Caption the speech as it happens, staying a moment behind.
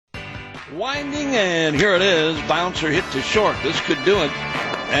Winding, and here it is. Bouncer hit to short. This could do it.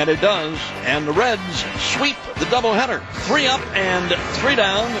 And it does. And the Reds sweep the doubleheader. 3 up and 3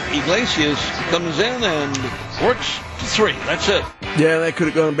 down. Iglesias comes in and works to 3. That's it. Yeah, that could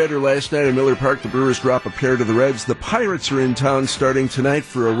have gone better last night at Miller Park. The Brewers drop a pair to the Reds. The Pirates are in town starting tonight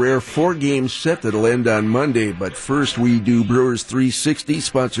for a rare 4-game set that'll end on Monday. But first, we do Brewers 360,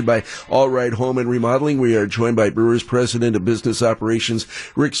 sponsored by All Right Home and Remodeling. We are joined by Brewers President of Business Operations,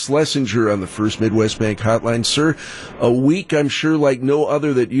 Rick Schlesinger, on the First Midwest Bank Hotline. Sir, a week, I'm sure, like no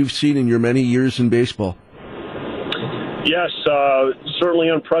other that you've seen in your many years in baseball. Yes, certainly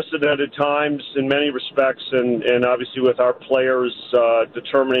unprecedented times in many respects, and obviously with our players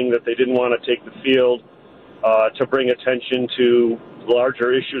determining that they didn't want to take the field to bring attention to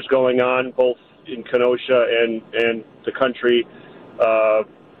larger issues going on, both in Kenosha and the country.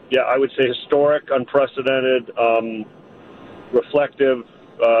 Yeah, I would say historic, unprecedented, reflective.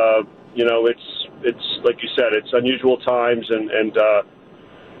 It's like you said, it's unusual times, and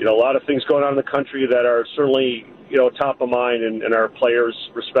a lot of things going on in the country that are certainly top of mind, and our players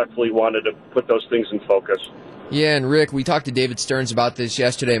respectfully wanted to put those things in focus. Yeah, and Rick, we talked to David Stearns about this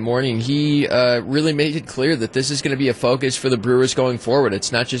yesterday morning. He really made it clear that this is going to be a focus for the Brewers going forward.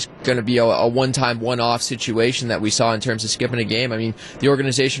 It's not just going to be a one-time, one-off situation that we saw in terms of skipping a game. I mean, the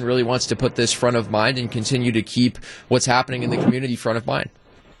organization really wants to put this front of mind and continue to keep what's happening in the community front of mind.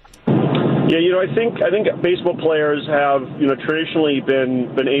 Yeah, I think baseball players have traditionally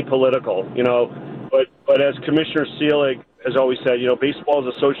been apolitical, but as Commissioner Seelig has always said, baseball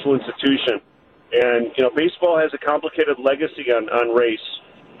is a social institution, and baseball has a complicated legacy on race.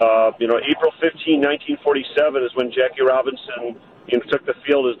 April 15, 1947 is when Jackie Robinson took the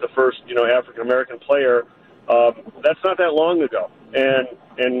field as the first African American player. That's not that long ago, and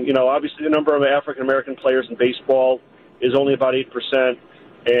obviously the number of African American players in baseball is only about 8%.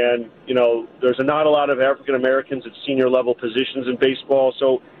 And, there's not a lot of African Americans at senior level positions in baseball.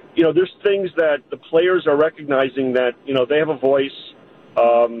 So, there's things that the players are recognizing that, they have a voice,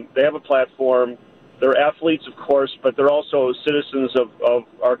 they have a platform. They're athletes, of course, but they're also citizens of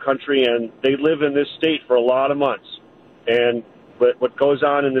our country, and they live in this state for a lot of months. And what goes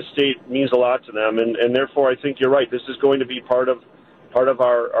on in this state means a lot to them. And therefore, I think you're right. This is going to be part of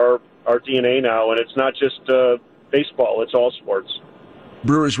our DNA now. And it's not just baseball. It's all sports.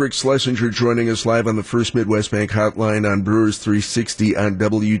 Brewers Rick Schlesinger joining us live on the First Midwest Bank Hotline on Brewers 360 on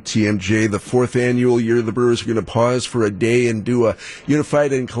WTMJ. The 4th annual year, the Brewers are going to pause for a day and do a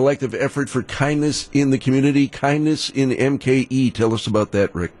unified and collective effort for kindness in the community, kindness in MKE. Tell us about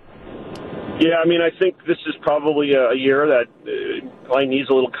that, Rick. Yeah, I think this is probably a year that probably needs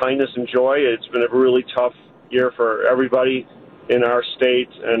a little kindness and joy. It's been a really tough year for everybody in our state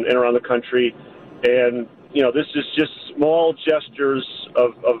and around the country. And this is just small gestures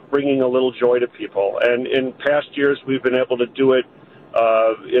of bringing a little joy to people. And in past years, we've been able to do it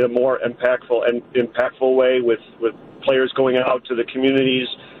in a more impactful way with players going out to the communities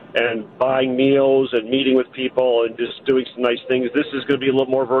and buying meals and meeting with people and just doing some nice things. This is going to be a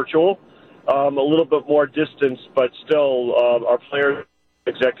little more virtual, a little bit more distance, but still our player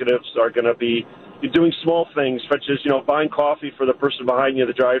executives are going to be doing small things, such as, buying coffee for the person behind you at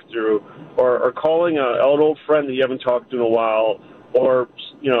the drive-thru, or calling an old friend that you haven't talked to in a while, or,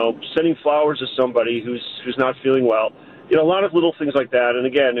 sending flowers to somebody who's not feeling well. A lot of little things like that. And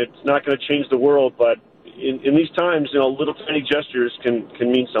again, it's not going to change the world, but in these times, little tiny gestures can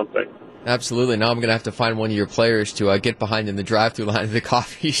mean something. Absolutely. Now I'm going to have to find one of your players to get behind in the drive-thru line of the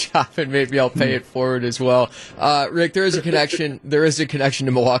coffee shop, and maybe I'll pay it forward as well. Rick, there is a connection. There is a connection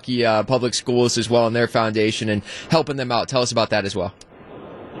to Milwaukee Public Schools as well and their foundation and helping them out. Tell us about that as well.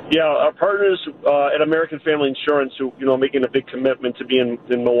 Yeah, our partners at American Family Insurance, who making a big commitment to be in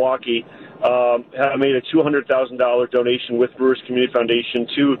Milwaukee, have made a $200,000 donation with Brewers Community Foundation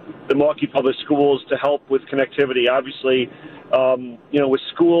to the Milwaukee Public Schools to help with connectivity. Obviously, with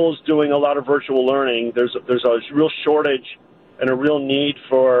schools doing a lot of virtual learning, there's a real shortage and a real need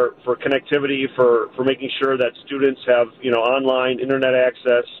for connectivity, for making sure that students have online internet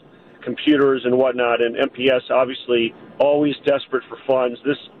access, computers and whatnot. And MPS obviously always desperate for funds.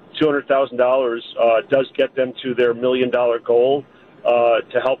 This $200,000 does get them to their $1 million goal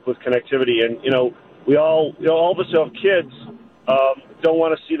to help with connectivity. And we all of us who have kids don't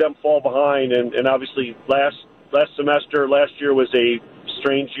want to see them fall behind. And obviously last year was a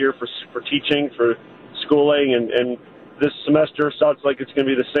strange year for teaching, for schooling, and this semester sounds like it's going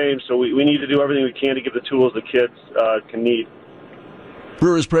to be the same. So we need to do everything we can to give the tools the kids can need.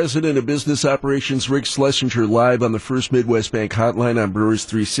 Brewers President of Business Operations Rick Schlesinger live on the First Midwest Bank Hotline on Brewers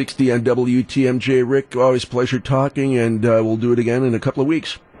 360 on WTMJ. Rick, always a pleasure talking, and we'll do it again in a couple of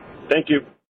weeks. Thank you.